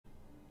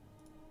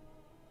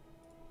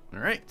All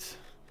right.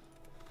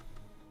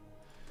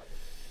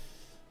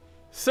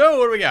 So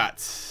what do we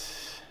got?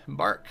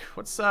 Embark.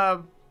 What's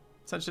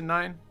Ascension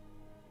 9?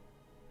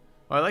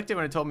 Well, I liked it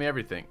when it told me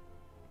everything.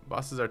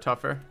 Bosses are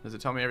tougher. Does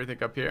it tell me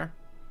everything up here?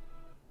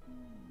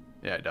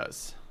 Yeah, it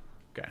does.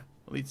 Okay.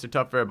 Elites are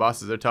tougher.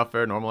 Bosses are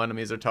tougher. Normal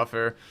enemies are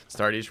tougher.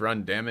 Start each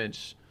run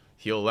damage.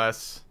 Heal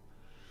less.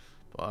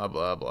 Blah,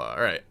 blah, blah.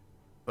 All right.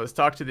 Let's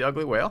talk to the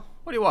ugly whale.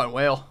 What do you want,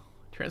 whale?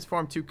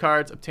 Transform 2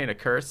 cards. Obtain a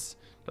curse.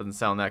 Doesn't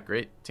sound that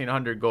great. Obtain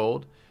 100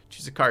 gold.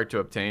 Choose a card to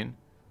obtain.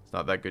 It's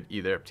not that good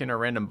either. Obtain a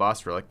random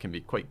boss relic can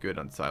be quite good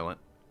on silent.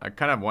 I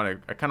kind of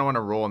want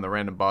to roll on the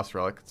random boss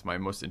relic. It's my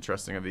most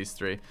interesting of these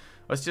 3.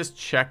 Let's just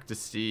check to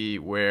see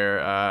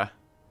where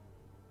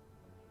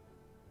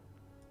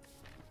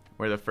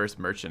the first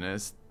merchant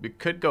is. We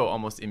could go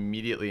almost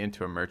immediately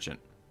into a merchant,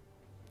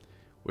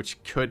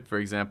 which could, for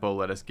example,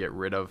 let us get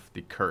rid of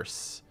the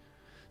curse.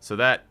 So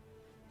that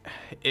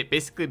it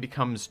basically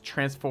becomes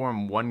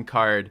transform 1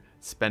 card,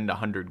 spend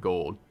 100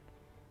 gold.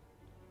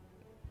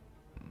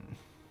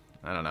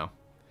 I don't know.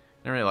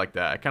 I don't really like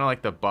that. I kind of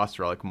like the boss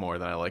relic more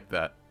than I like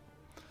that.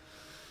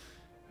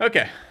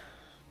 Okay.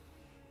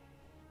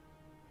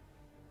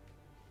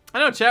 I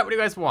know, chat. What do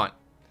you guys want?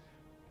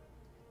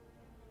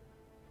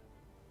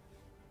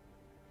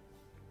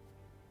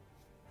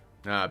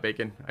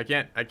 Bacon. I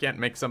can't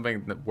make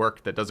something that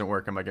work that doesn't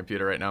work on my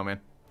computer right now, man.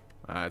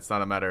 It's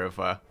not a matter of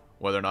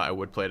whether or not I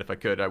would play it if I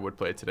could. I would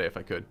play it today if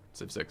I could.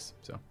 Civ 6.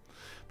 So,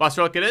 boss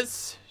relic it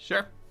is.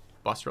 Sure.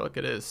 Boss relic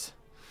it is.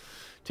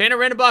 Obtain a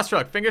random boss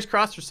relic. Fingers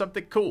crossed for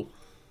something cool.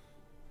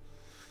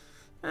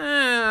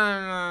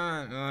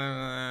 Alright.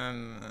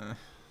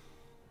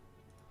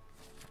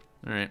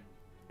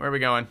 Where are we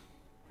going?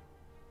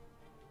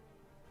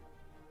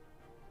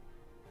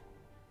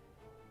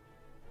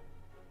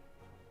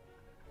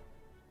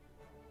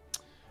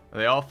 Are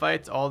they all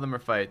fights? All of them are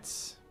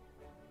fights.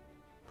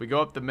 If we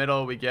go up the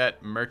middle, we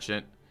get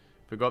merchant.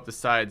 If we go up the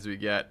sides, we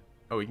get...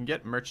 Oh, we can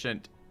get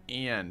merchant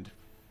and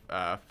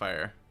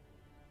fire.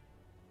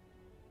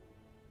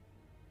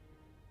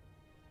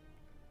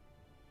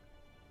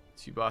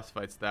 Two boss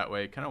fights that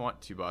way. Kind of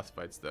want 2 boss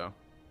fights, though.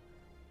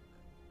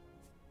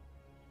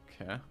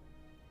 Okay.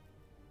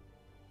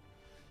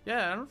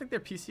 Yeah, I don't think they're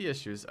PC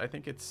issues. I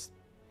think it's...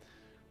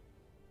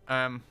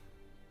 Yeah,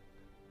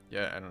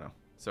 I don't know.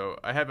 So,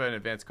 I have an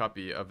advanced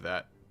copy of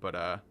that, but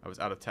I was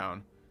out of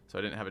town, so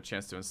I didn't have a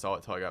chance to install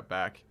it till I got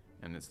back,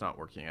 and it's not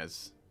working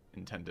as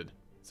intended.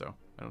 So,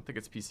 I don't think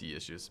it's PC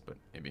issues, but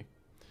maybe.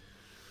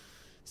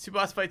 It's 2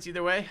 boss fights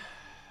either way.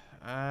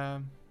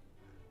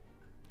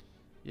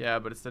 Yeah,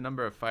 but it's the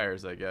number of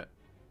fires I get.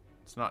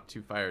 It's not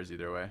 2 fires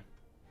either way.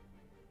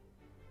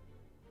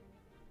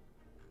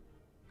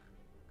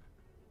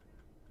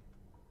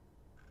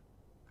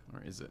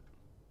 Or is it?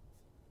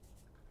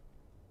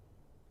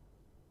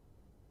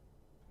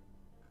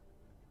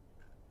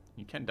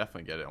 You can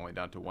definitely get it only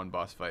down to 1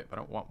 boss fight, but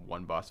I don't want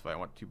 1 boss fight. I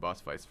want 2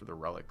 boss fights for the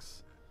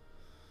relics.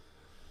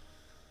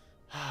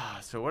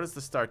 So what is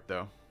the start,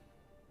 though?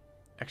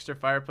 Extra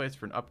fireplace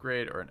for an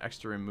upgrade or an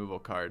extra removal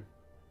card?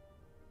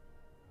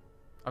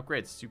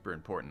 Upgrade's super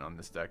important on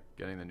this deck.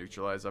 Getting the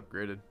neutralize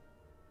upgraded.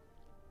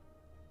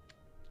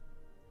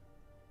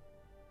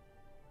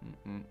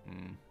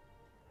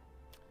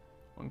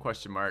 One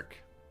question mark.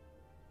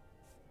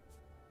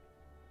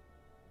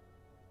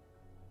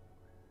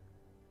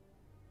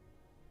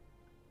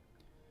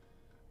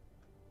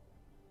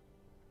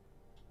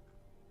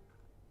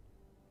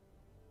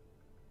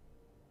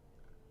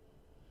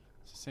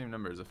 It's the same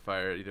number as a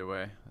fire either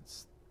way.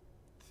 That's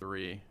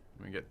 3.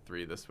 We get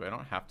 3 this way. I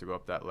don't have to go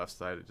up that left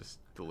side. It just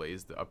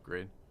delays the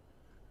upgrade.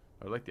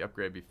 I would like the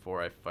upgrade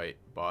before I fight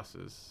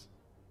bosses.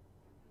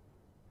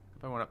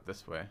 If I went up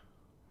this way.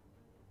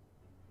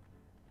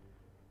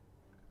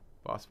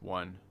 Boss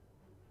 1.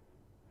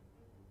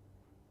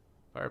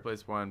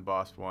 Fireplace 1,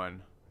 boss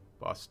 1,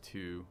 boss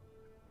 2.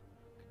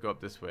 Could go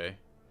up this way.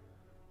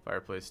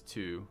 Fireplace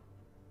 2.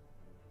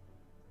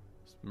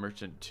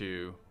 Merchant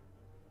 2.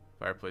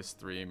 Fireplace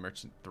 3,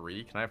 merchant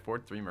 3. Can I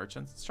afford 3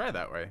 merchants? Let's try it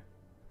that way.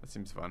 That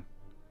seems fun.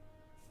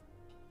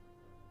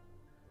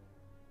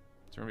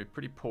 It's going to be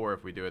pretty poor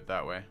if we do it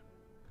that way.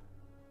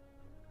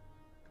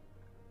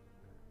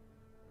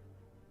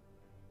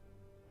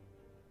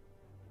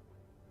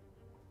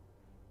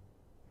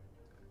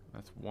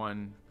 That's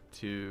 1,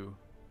 2,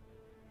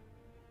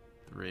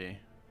 3.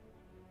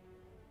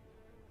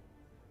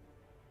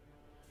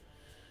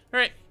 All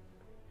right.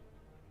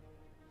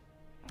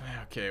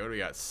 Okay, what do we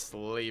got?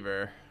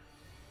 Slaver.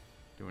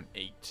 Doing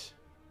 8.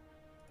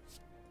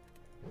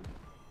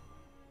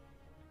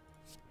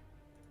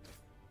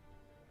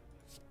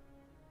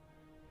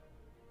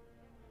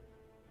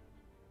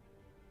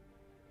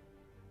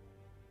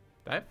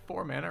 Did I have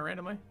 4 mana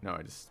randomly? No,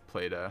 I just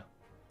played a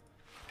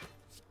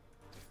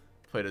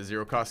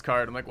 0 cost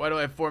card. I'm like, why do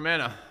I have 4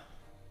 mana?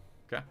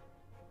 Okay.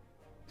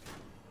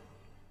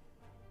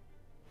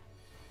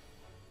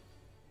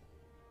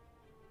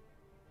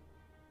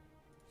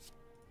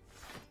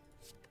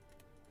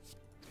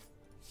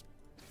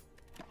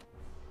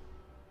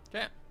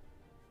 Okay.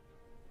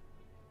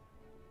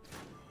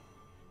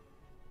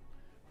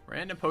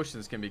 Random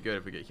potions can be good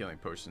if we get healing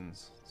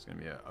potions. It's going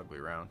to be an ugly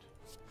round.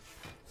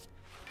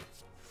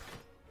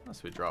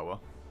 Unless we draw well.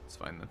 It's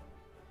fine then.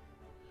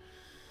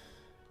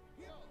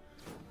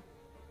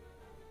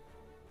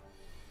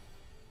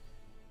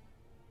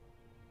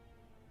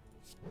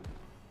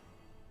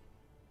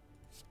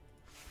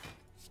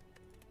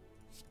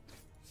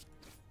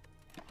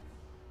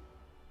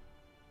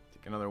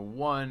 Take another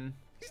 1.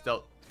 He's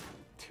dealt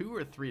 2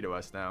 or 3 to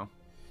us now.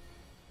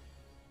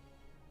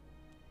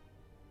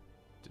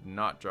 Did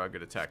not draw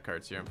good attack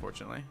cards here,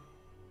 unfortunately.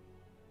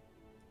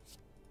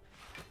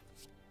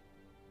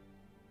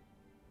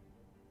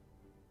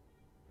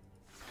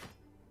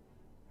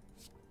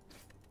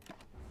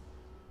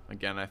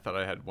 Again, I thought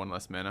I had 1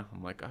 less mana.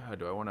 I'm like,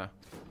 do I want to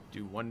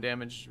do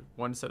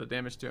 1 set of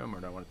damage to him,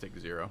 or do I want to take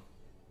 0?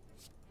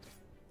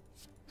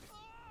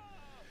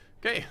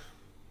 Okay.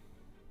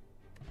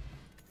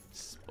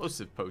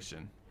 Explosive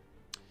potion.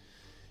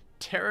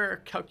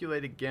 Terror,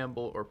 calculated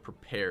gamble, or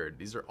prepared.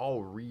 These are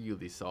all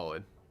really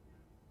solid.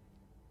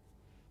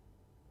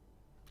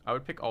 I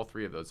would pick all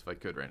 3 of those if I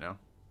could right now.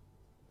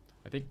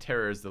 I think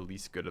terror is the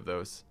least good of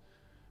those.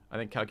 I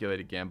think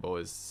calculated gamble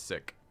is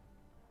sick.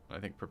 I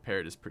think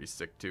prepared is pretty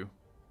sick too.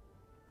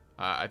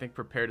 I think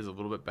prepared is a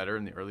little bit better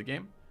in the early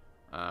game,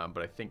 but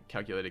I think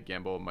calculated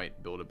gamble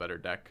might build a better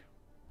deck.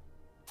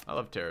 I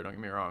love terror, don't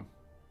get me wrong.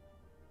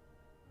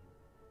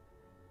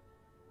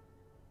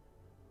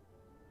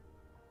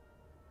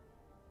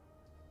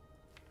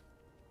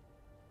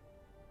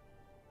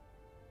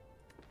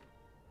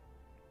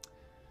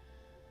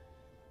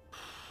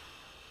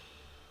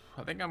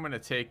 I think I'm gonna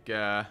take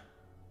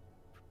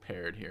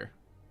prepared here.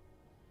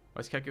 Why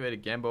is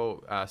calculated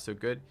gamble so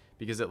good?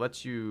 Because it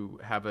lets you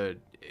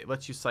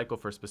cycle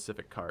for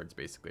specific cards,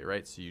 basically,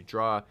 right? So you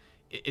draw.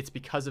 It's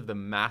because of the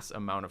mass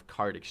amount of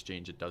card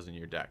exchange it does in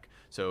your deck.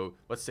 So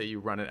let's say you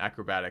run an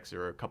acrobatics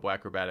or a couple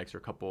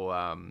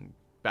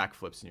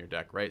backflips in your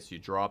deck, right? So you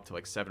draw up to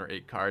like 7 or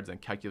 8 cards,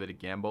 and calculated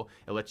gamble,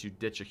 it lets you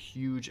ditch a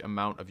huge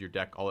amount of your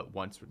deck all at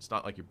once. It's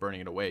not like you're burning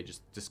it away,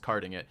 just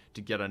discarding it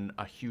to get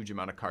a huge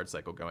amount of card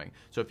cycle going.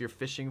 So if you're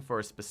fishing for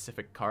a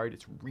specific card,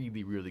 it's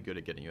really, really good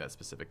at getting you that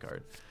specific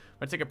card.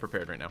 I'm gonna take a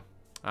prepared right now.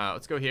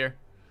 Let's go here.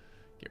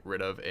 Get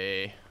rid of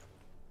a...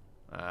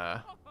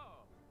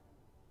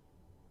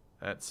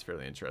 that's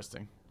fairly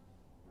interesting.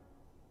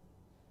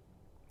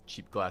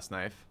 Cheap glass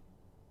knife.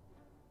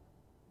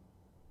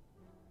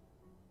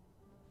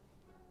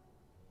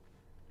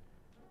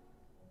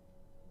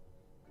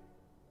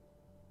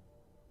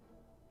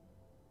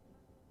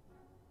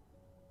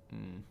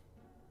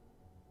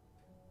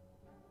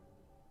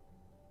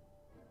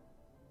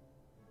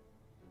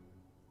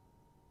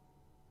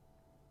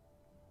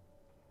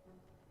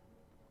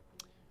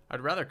 I'd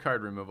rather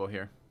card removal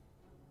here.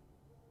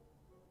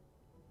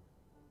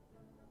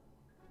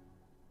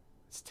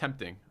 It's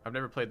tempting. I've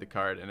never played the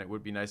card, and it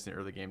would be nice in the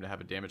early game to have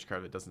a damage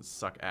card that doesn't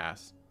suck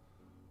ass.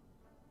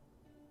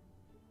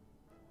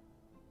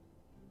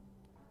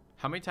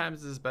 How many times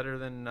is this better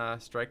than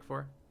strike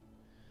for?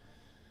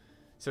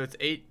 So it's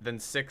 8, then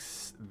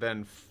 6,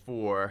 then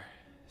 4.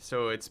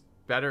 So it's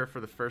better for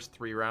the first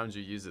 3 rounds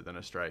you use it than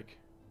a strike.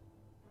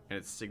 And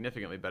it's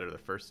significantly better the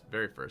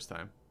very first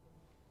time.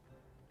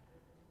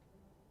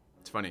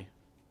 It's funny.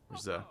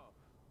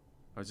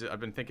 I've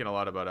been thinking a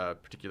lot about a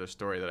particular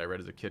story that I read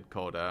as a kid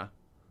called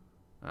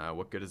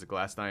What Good is a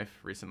Glass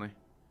Knife recently.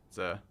 It's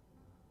a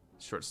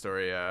short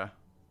story, kind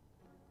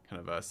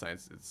of a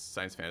science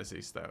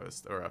fantasy style,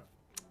 or a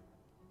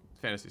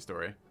fantasy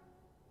story.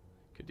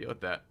 Could deal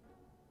with that.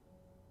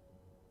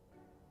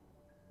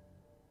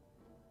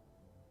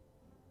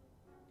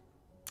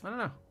 I don't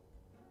know.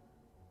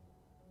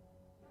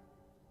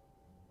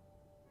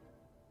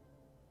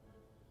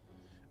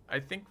 I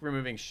think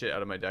removing shit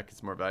out of my deck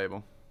is more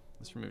valuable.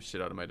 Let's remove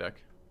shit out of my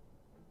deck.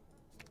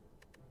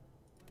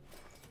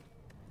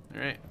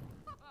 Alright.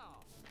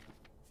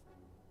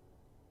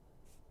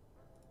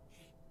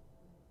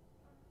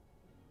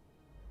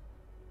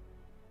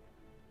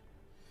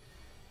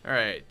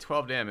 Alright,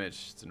 12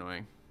 damage. It's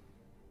annoying.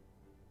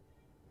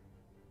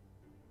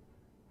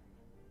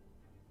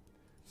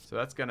 So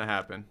that's gonna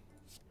happen.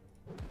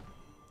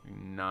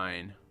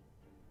 9.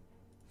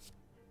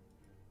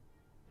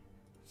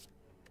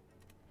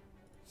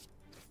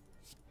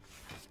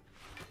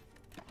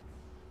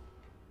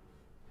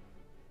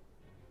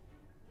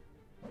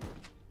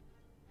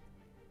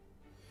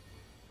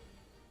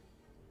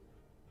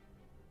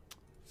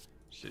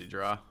 Shitty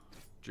draw.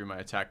 Drew my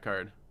attack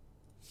card.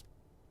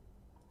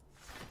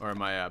 Or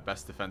my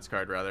best defense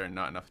card, rather, and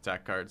not enough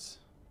attack cards.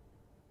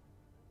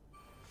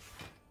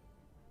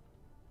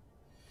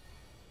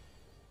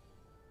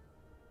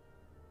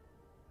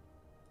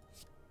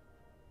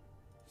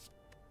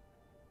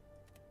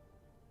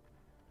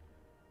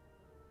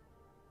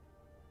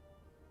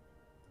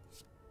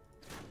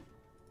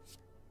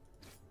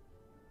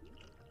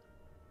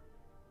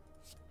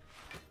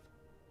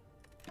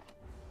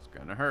 It's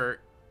gonna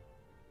hurt.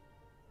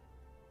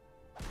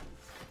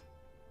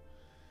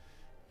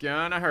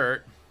 Gonna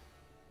hurt.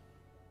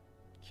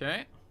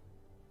 Okay.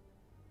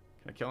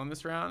 Can I kill him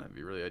this round? That'd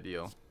be really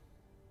ideal.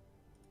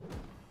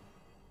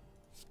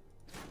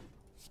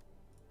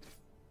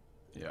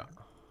 Yeah.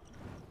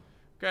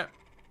 Okay.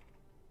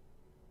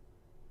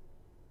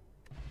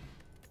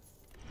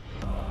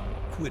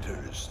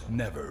 Quitters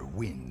never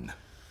win.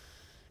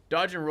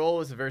 Dodge and roll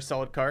is a very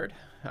solid card.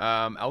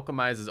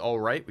 Alchemize is all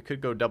right. We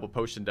could go double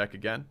potion deck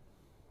again.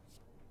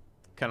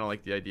 Kind of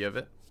like the idea of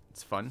it.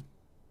 It's fun.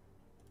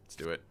 Let's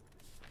do it.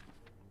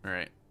 All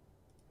right.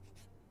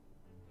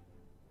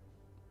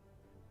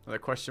 Another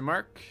question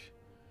mark.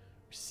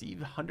 Receive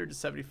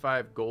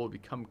 175 gold.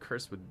 Become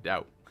cursed with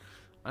doubt.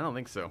 I don't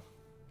think so.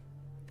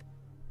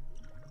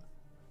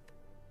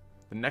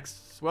 The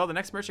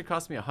next merchant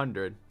cost me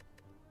 100.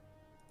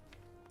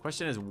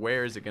 Question is,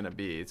 where is it going to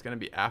be? It's going to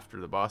be after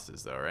the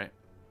bosses, though, right?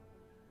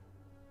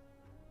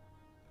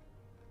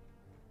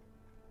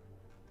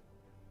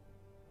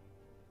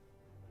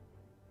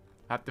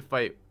 I have to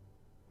fight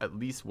at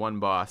least one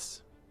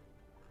boss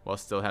while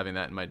still having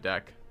that in my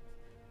deck.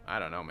 I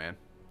don't know, man.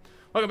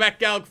 Welcome back,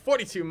 Galg.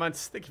 42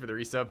 months. Thank you for the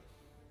resub.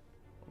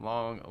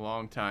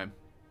 Long time.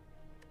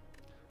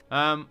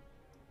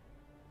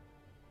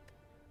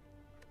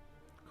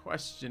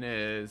 Question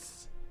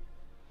is...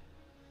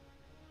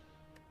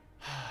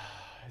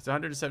 Is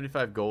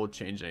 175 gold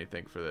change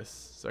anything for this?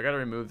 So I gotta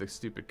remove the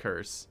stupid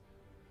curse.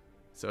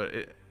 So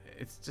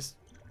it's just...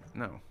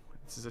 No.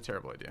 This is a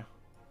terrible idea.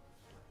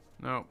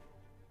 No.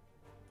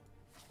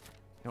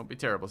 Don't be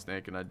terrible,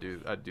 Snake, and I'd do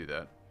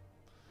that.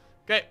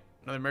 Okay,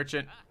 another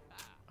merchant.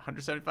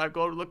 175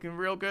 gold looking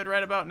real good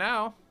right about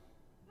now.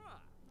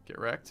 Get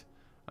wrecked.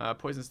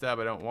 Poison stab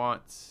I don't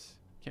want.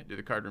 Can't do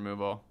the card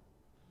removal.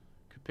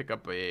 Could pick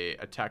up a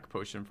attack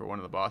potion for one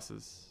of the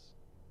bosses.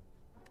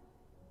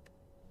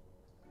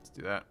 Let's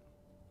do that.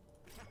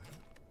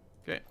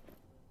 Okay.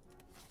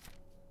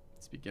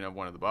 Speaking of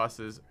one of the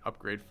bosses,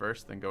 upgrade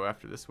first, then go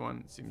after this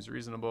one. Seems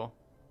reasonable.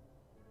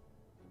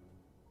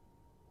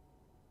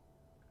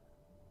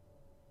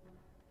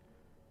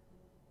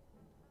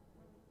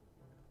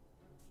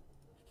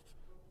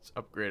 Let's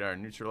upgrade our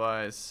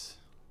neutralize.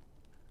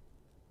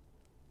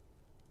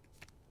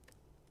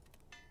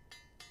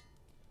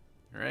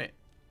 Alright.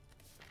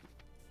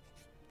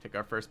 Take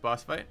our first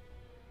boss fight.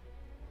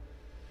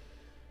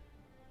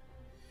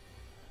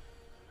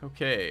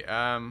 Okay,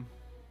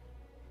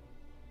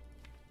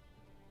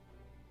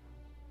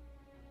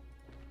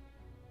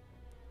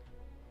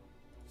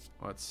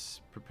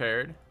 what's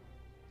prepared?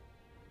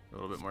 A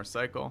little bit more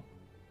cycle.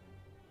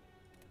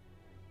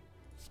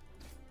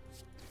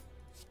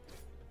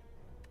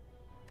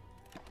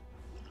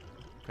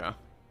 Okay.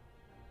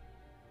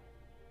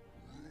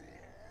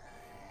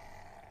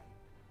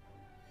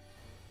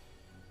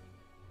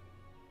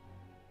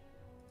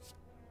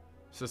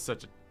 This is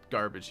such a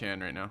garbage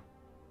hand right now.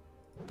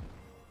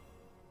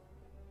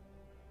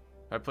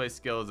 If I play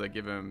skills, I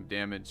give him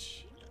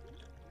damage.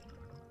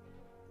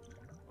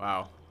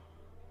 Wow.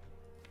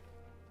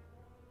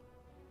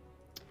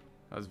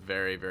 That was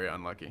very, very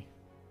unlucky.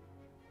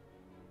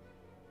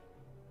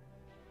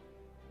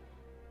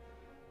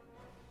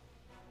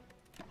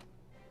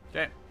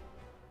 Okay.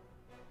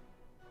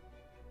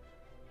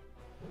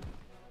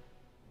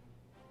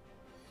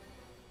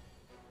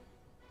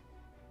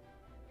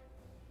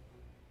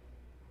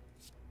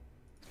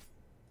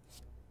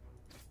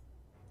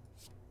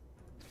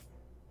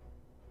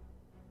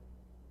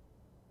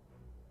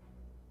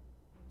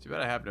 Too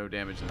bad I have no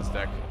damage in this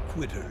deck.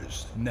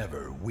 Quitters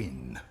never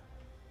win.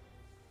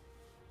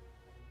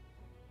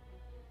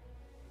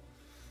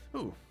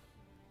 Ooh.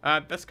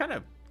 That's kind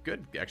of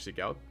good, actually,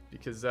 Gal,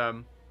 because by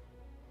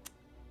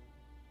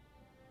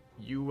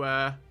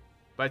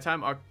the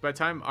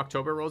time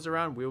October rolls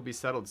around, we'll be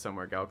settled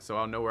somewhere, Gal, so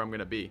I'll know where I'm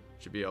gonna be.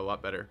 Should be a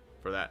lot better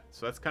for that.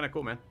 So that's kind of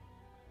cool, man.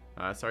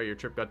 Sorry your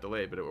trip got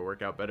delayed, but it will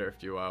work out better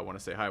if you want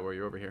to say hi while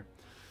you're over here.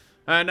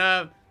 And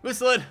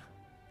Moosalid,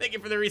 thank you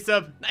for the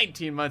resub.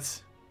 19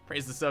 months.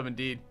 Praise the sub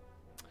indeed.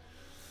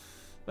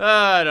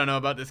 I don't know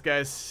about this,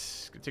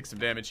 guys. Gonna take some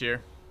damage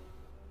here.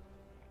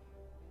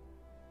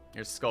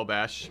 Here's Skull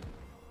Bash,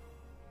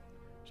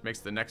 which makes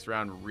the next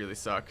round really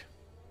suck.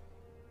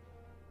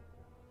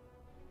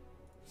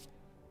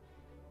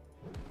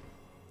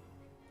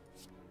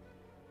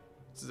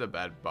 This is a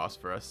bad boss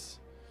for us.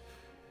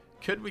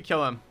 Could we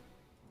kill him?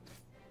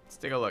 Let's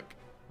take a look.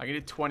 I can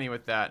do 20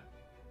 with that.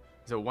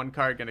 Is a one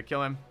card gonna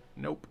kill him?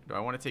 Nope. Do I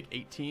want to take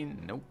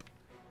 18? Nope.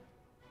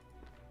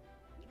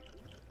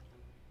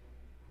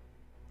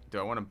 Do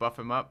I want to buff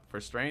him up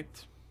for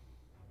strength?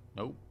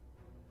 Nope.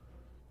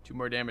 2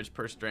 more damage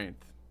per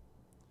strength.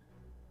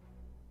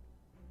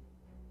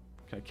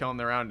 Can I kill him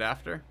the round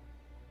after?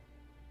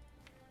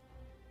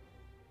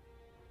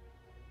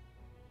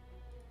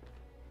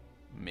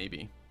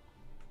 Maybe.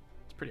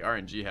 It's pretty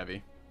RNG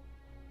heavy.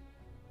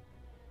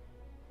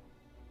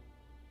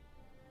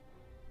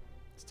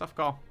 It's a tough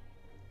call.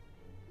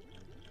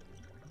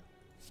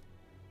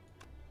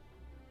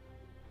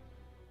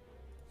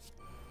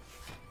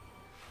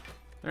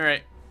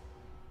 Alright.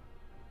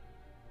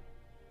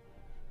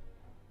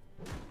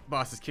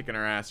 Boss is kicking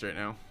our ass right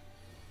now.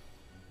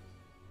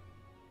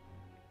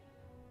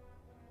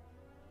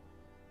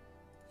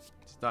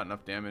 It's not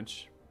enough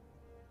damage.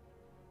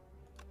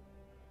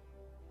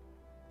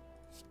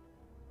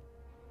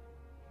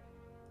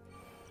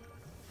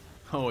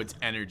 Oh, it's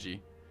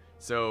energy.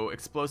 So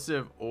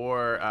explosive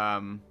or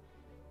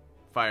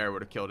fire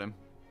would have killed him.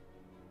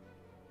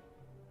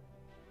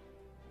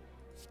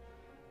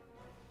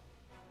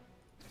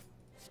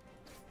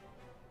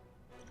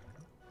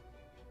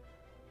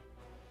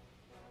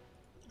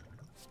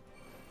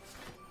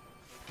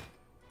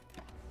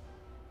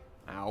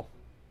 Ow.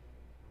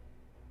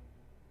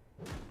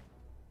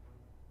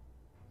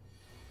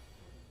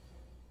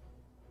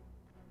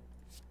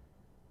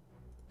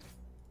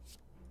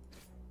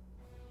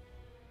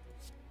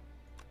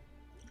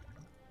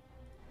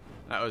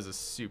 That was a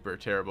super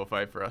terrible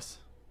fight for us.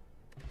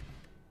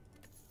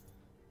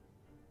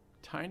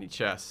 Tiny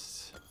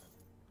chests.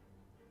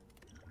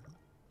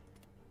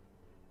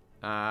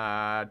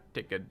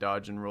 Take a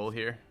dodge and roll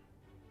here.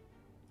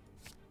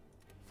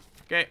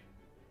 Okay.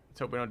 Let's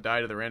hope we don't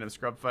die to the random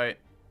scrub fight.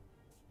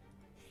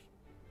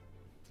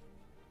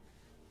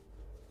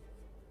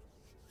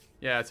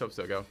 Yeah, let's hope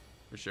so, go.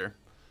 For sure.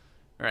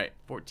 Alright,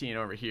 14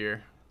 over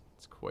here.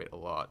 It's quite a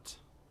lot.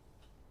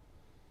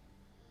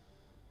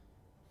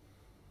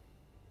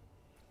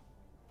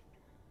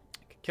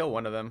 I could kill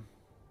one of them.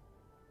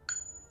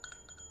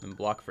 And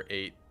block for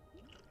 8.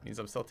 Means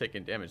I'm still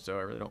taking damage, so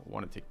I really don't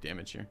want to take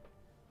damage here.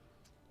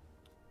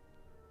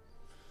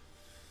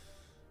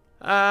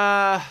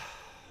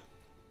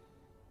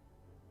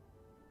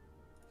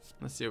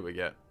 Let's see what we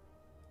get.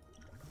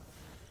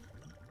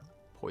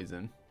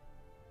 Poison.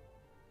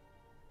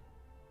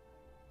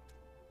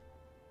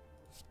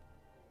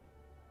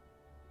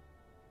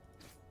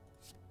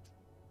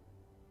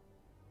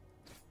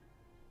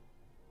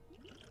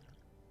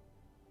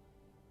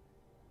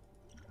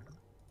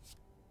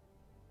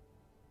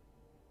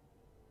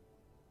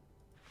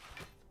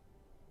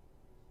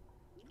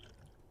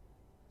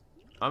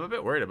 I'm a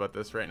bit worried about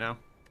this right now.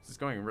 This is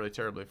going really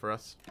terribly for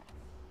us.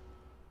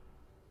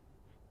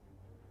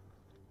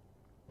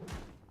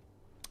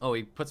 Oh,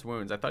 he puts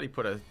wounds. I thought he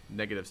put a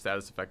negative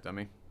status effect on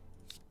me.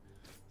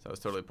 So it was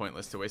totally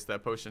pointless to waste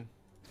that potion.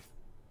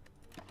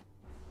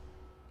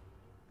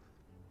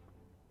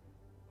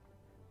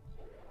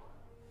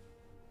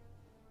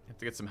 Have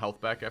to get some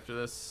health back after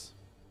this.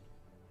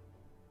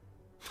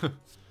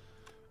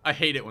 I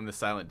hate it when the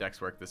silent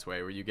decks work this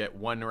way, where you get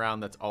one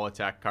round that's all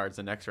attack cards,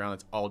 the next round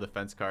that's all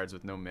defense cards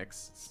with no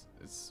mix.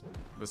 It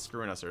was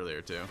screwing us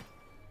earlier too.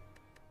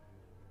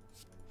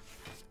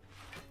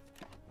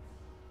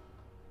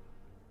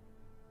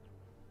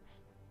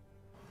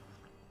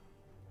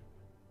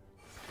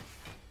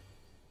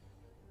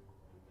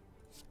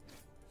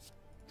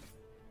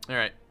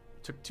 Alright,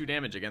 took 2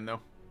 damage again though.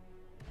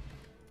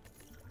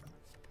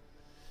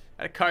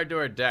 Add a card to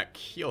our deck,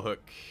 heel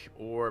hook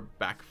or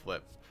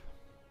backflip.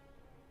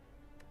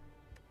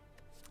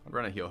 I'll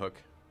run a heel hook.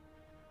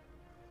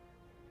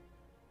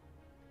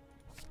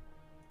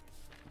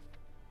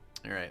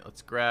 Alright,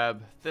 let's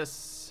grab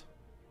this.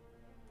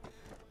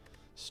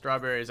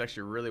 Strawberry is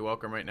actually really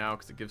welcome right now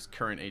because it gives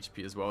current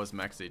HP as well as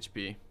max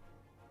HP.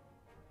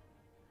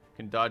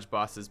 Can dodge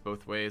bosses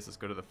both ways. Let's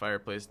go to the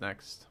fireplace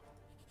next.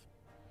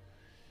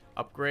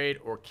 Upgrade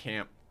or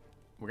camp.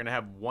 We're going to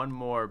have one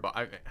more.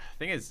 But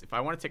thing is, if I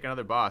want to take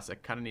another boss, I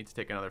kind of need to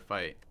take another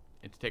fight.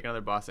 And to take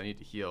another boss, I need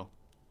to heal.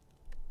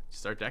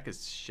 Just our deck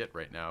is shit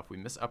right now. If we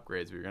miss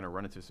upgrades, we're going to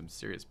run into some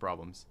serious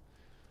problems.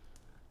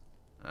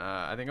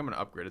 I think I'm going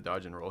to upgrade a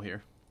dodge and roll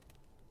here.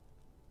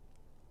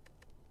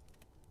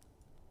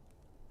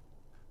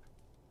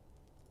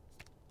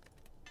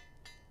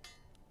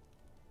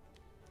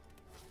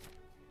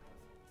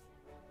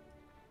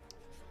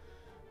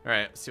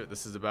 Alright, let's see what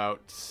this is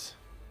about.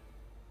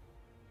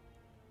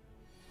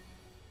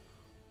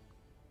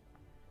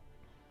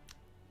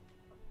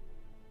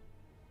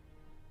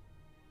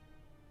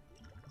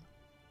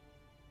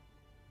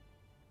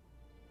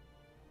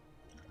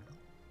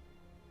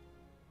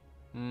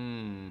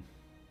 Hmm.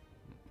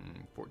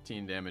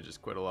 14 damage is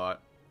quite a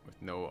lot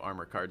with no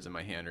armor cards in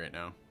my hand right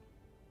now.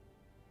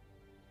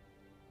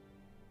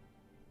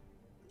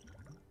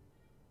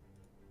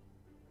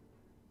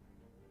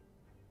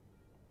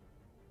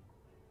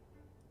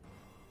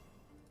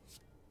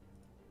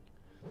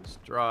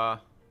 Straw.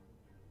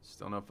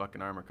 Still no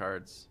fucking armor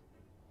cards.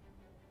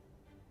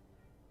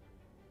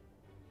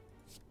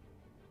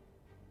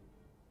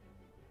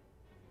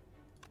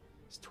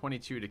 It's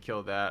 22 to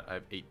kill that. I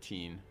have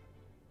 18.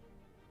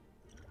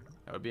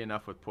 That would be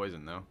enough with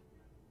poison though.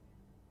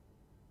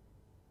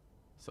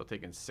 Still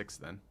taking 6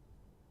 then.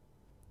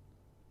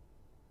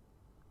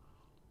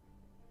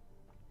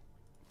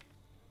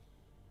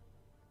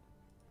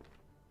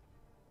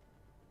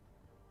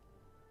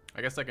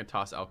 I guess I can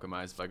toss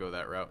Alchemize if I go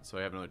that route, so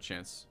I have another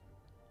chance.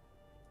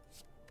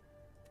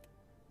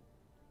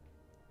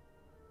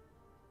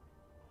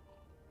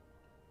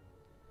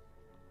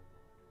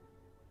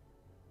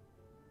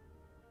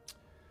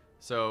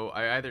 So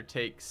I either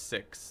take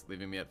 6,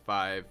 leaving me at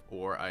 5,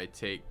 or I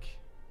take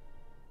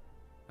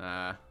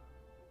what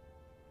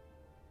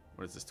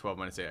is this, 12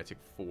 minus 8? I take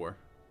 4.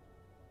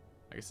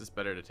 I guess it's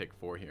better to take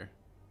 4 here.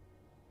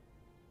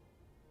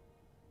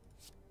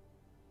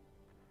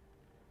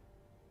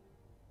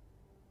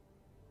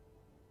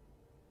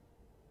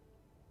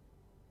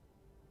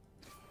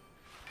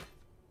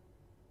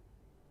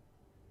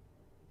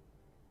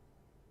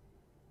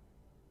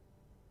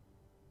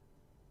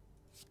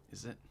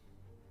 Is it?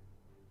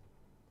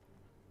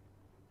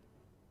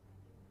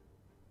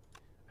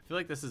 I feel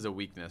like this is a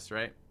weakness,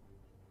 right?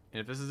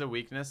 And if this is a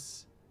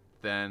weakness,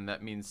 then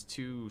that means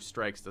 2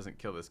 strikes doesn't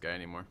kill this guy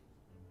anymore.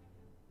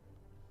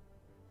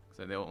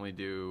 So they'll only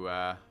do,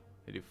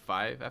 they do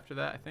 5 after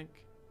that, I think.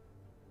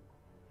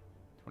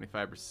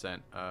 25%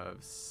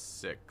 of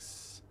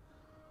 6.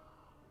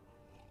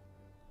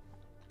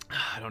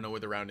 I don't know where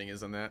the rounding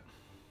is on that.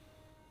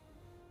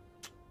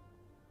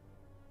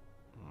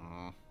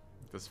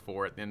 Does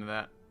 4 at the end of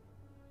that?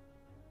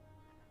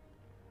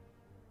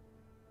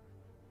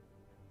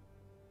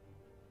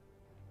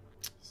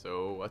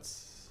 So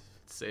let's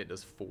say it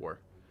does 4.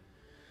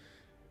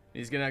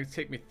 He's gonna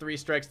take me 3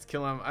 strikes to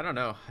kill him. I don't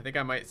know. I think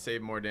I might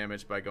save more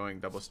damage by going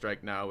double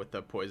strike now with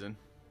the poison.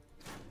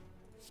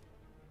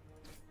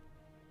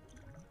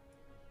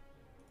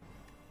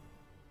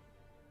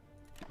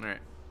 Alright.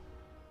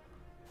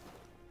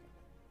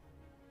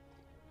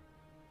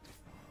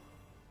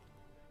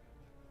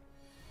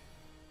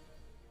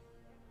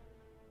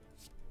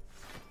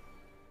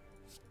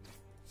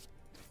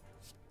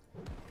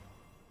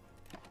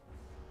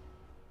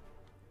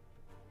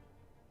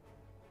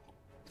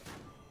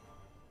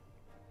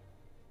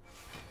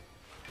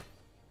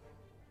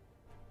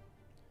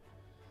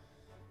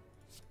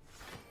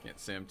 Can't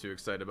say I'm too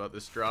excited about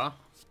this draw.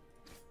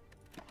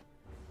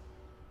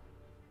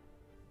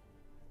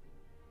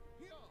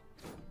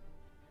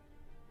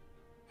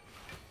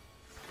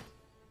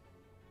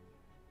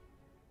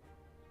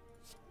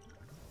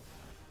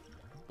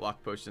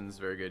 Block potion's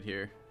very good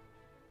here.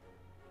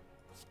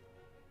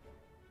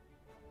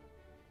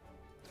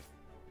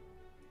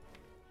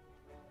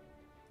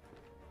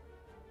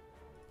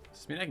 Does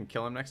this mean I can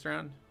kill him next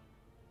round?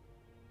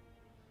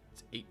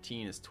 It's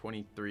 18 is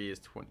 23 is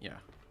 20. Yeah.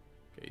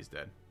 Okay, he's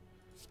dead.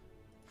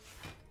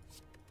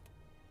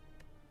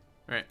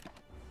 Alright.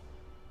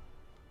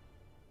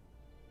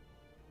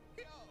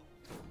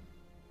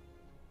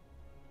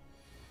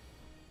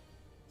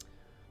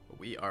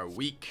 We are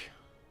weak.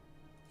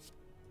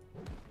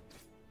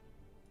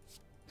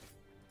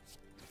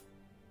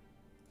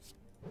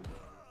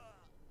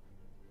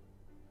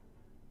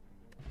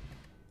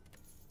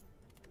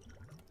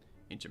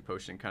 Ancient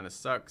potion kind of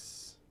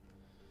sucks.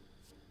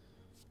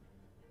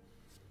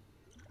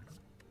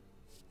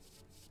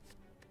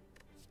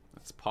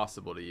 That's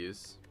possible to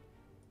use.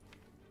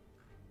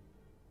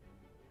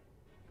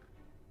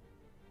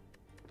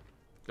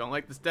 Don't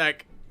like this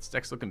deck. This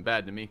deck's looking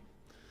bad to me.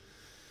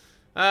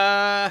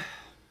 I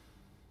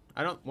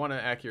don't want an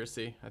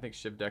accuracy. I think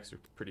Shiv decks are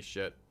pretty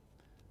shit.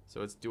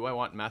 So it's, do I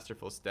want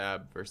Masterful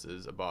Stab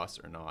versus a boss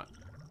or not?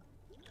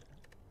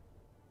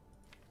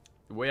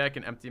 The way I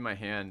can empty my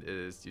hand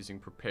is using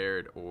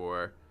Prepared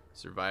or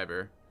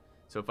Survivor.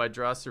 So if I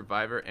draw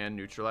Survivor and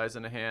Neutralize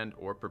in a hand,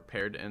 or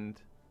Prepared and...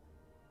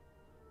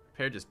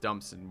 Prepared just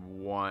dumps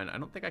in 1. I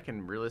don't think I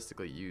can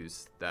realistically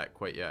use that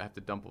quite yet. I have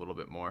to dump a little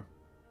bit more.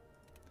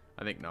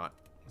 I think not.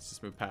 Let's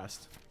just move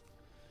past.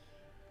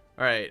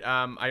 Alright,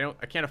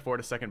 I can't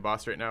afford a second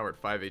boss right now. We're at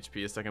 5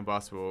 HP. A second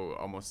boss will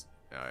almost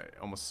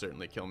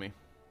certainly kill me.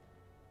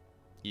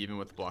 Even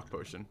with block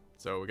potion.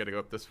 So we gotta go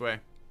up this way.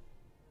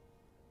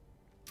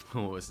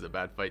 Oh, this is a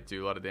bad fight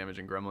too. A lot of damage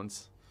in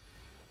gremlins.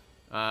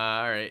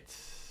 Alright.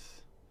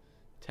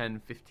 10,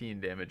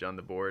 15 damage on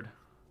the board.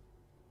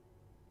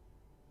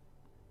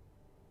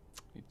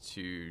 Need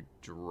to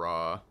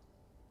draw.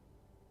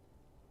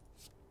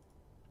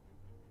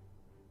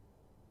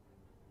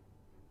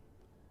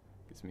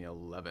 Gives me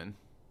 11.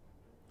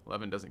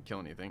 11 doesn't kill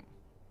anything.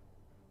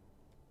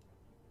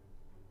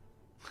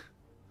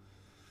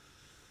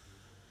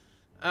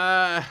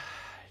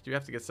 Do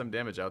have to get some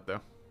damage out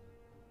though.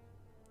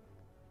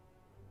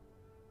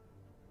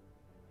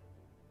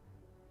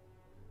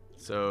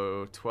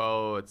 So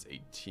 12, it's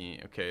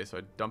 18. Okay, so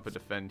I dump a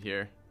defend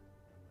here.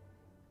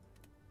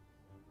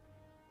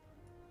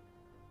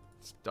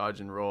 Let's dodge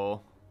and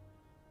roll.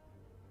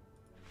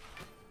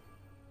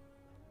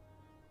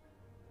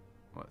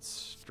 Let's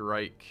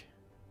strike.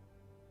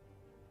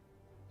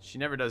 She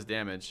never does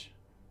damage.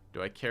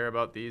 Do I care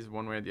about these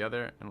one way or the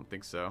other? I don't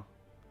think so.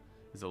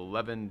 Is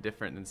 11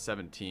 different than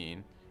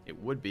 17? It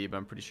would be, but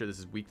I'm pretty sure this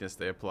is weakness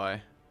they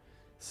apply.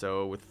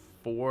 So with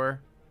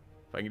 4,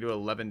 if I can do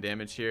 11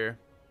 damage here,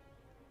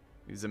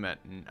 leaves them at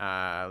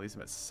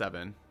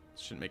 7.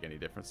 Shouldn't make any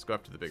difference. Let's go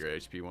after the bigger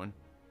HP one.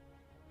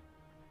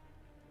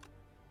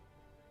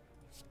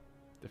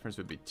 Difference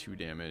would be 2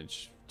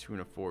 damage. 2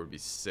 and a 4 would be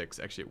 6.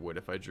 Actually, it would.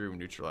 If I drew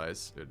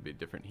Neutralize, it would be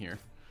different here.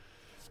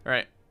 All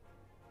right.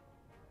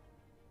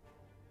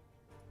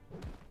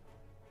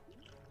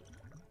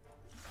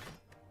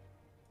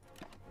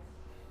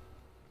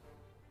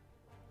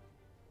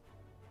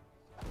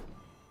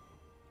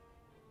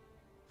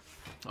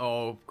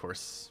 Oh, of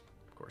course.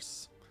 Of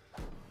course.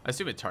 I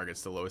assume it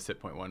targets the lowest hit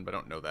point one, but I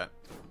don't know that.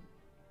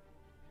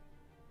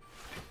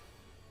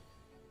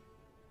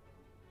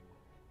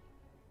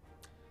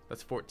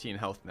 That's 14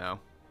 health now.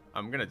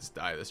 I'm gonna just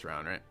die this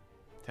round, right?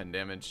 10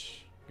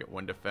 damage, get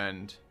 1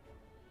 defend.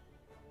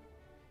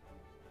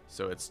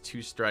 So it's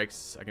 2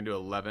 strikes. I can do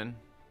 11.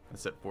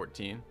 That's at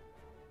 14.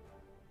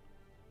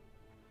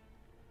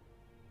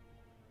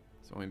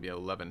 It's only be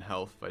 11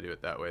 health if I do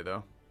it that way,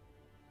 though.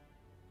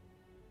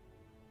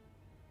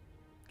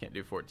 Can't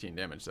do 14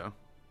 damage, though.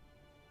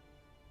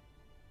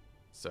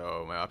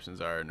 So my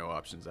options are no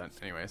options then.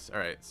 Anyways,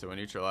 alright, so we'll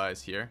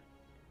neutralize here.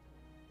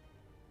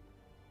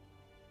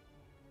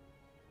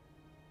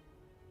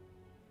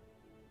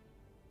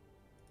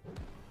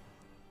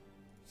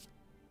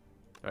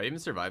 Do I even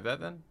survive that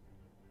then?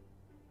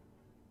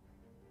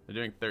 They're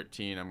doing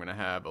 13. I'm going to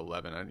have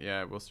 11.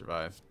 Yeah, we'll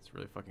survive. It's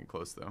really fucking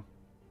close, though.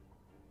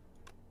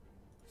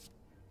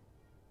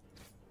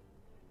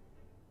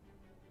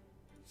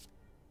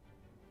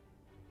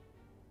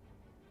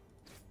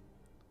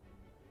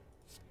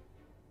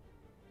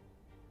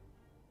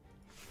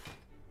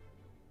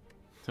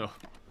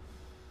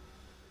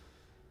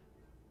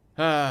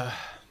 Oh.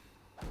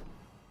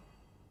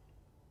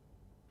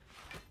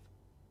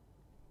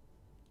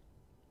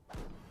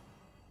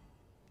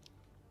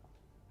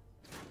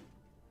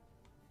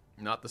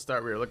 Not the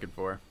start we were looking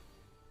for.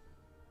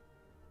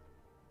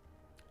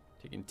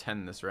 Taking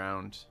 10 this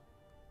round.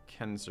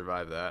 Can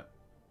survive that.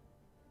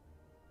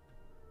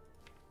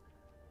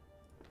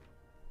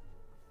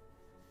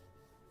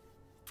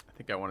 I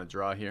think I want to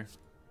draw here.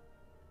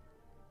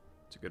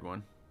 It's a good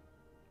one.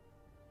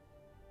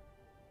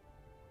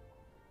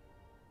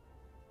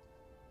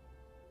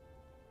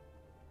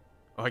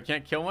 Oh, I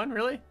can't kill one?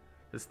 Really?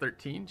 This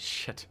 13?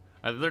 Shit.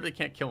 I literally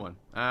can't kill one.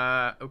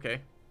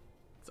 Okay.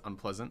 It's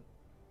unpleasant.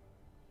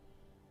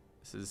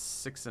 This is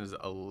 6 and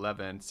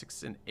 11.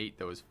 6 and 8,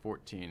 though, is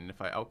 14. And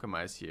if I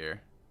alchemize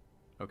here...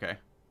 Okay.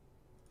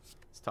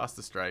 Let's toss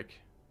the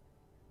strike.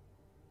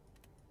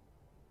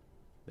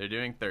 They're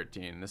doing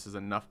 13. This is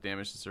enough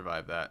damage to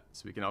survive that.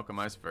 So we can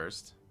alchemize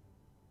first.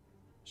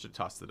 Should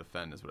toss the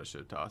defend is what I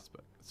should have tossed,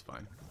 but it's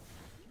fine.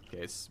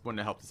 Okay, it wouldn't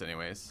have helped us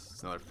anyways.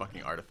 It's another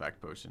fucking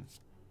artifact potion.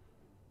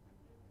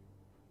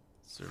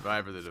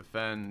 Survive or the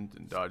defend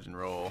and dodge and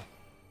roll.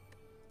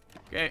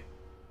 Okay.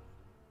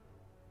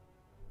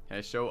 Can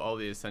I show all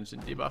the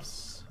Ascension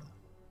debuffs?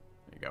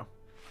 There you go.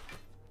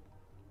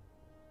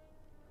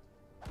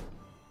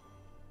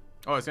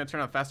 Oh, it's gonna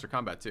turn on faster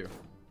combat too.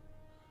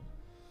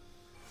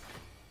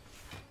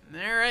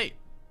 Alright.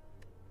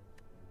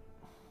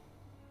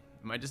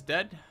 Am I just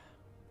dead?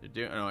 They're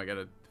doing. Oh, no, I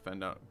gotta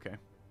defend out. Okay.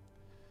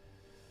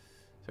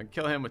 So I can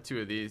kill him with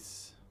 2 of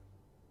these.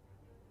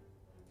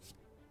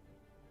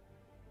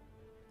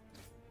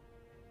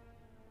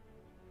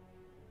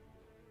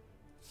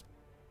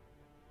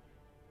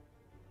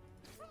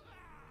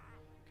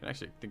 Can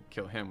actually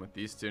kill him with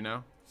these 2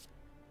 now.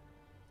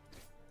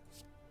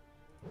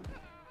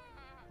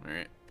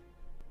 Alright.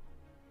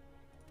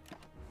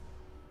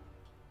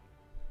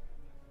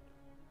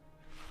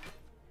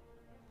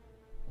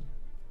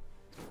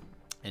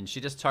 And she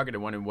just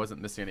targeted one who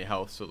wasn't missing any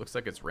health, so it looks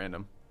like it's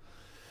random.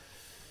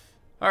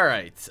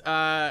 Alright.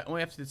 Only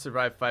have to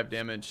survive 5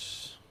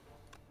 damage.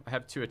 I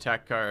have 2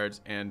 attack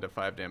cards and a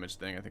 5 damage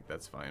thing. I think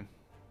that's fine.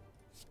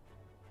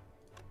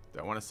 Do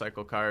I want to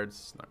cycle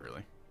cards? Not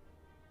really.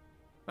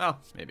 Well,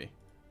 maybe.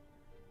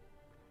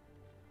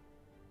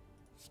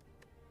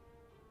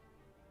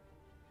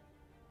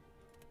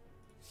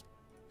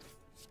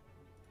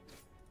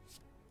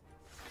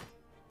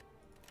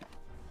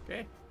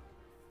 Okay.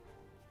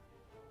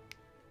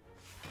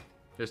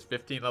 There's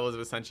 15 levels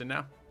of Ascension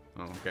now?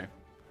 Oh, okay.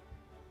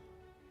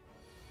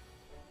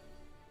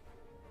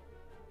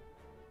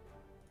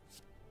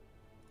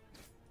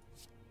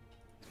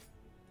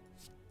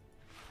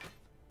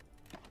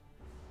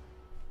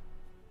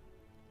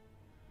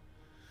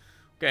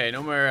 Okay,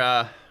 no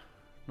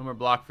more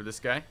block for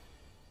this guy.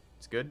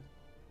 It's good.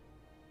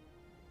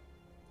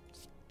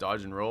 Just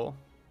dodge and roll.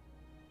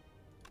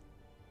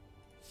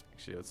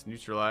 Actually, let's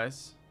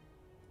neutralize.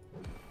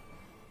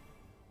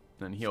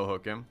 Then heal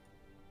hook him.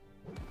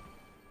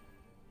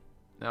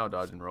 Now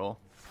dodge and roll.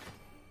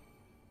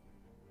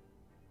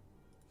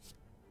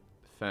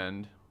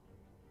 Defend.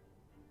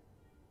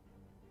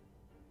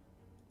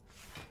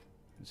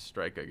 And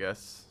strike, I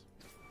guess.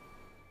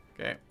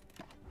 Okay.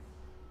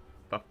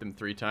 Buffed him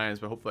 3 times,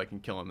 but hopefully I can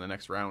kill him the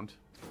next round.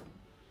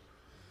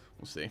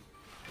 We'll see.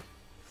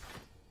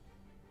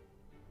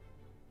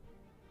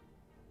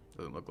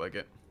 Doesn't look like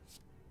it.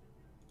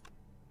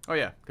 Oh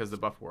yeah, because the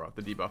buff wore off.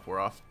 The debuff wore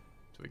off.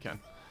 So we can.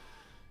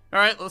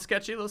 Alright, a little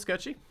sketchy, a little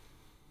sketchy.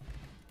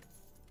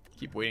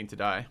 Keep waiting to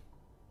die.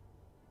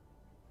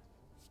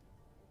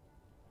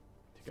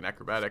 Taking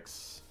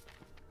acrobatics.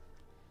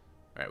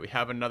 Alright, we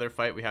have another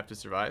fight we have to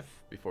survive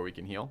before we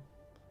can heal.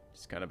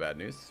 Which is kind of bad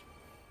news.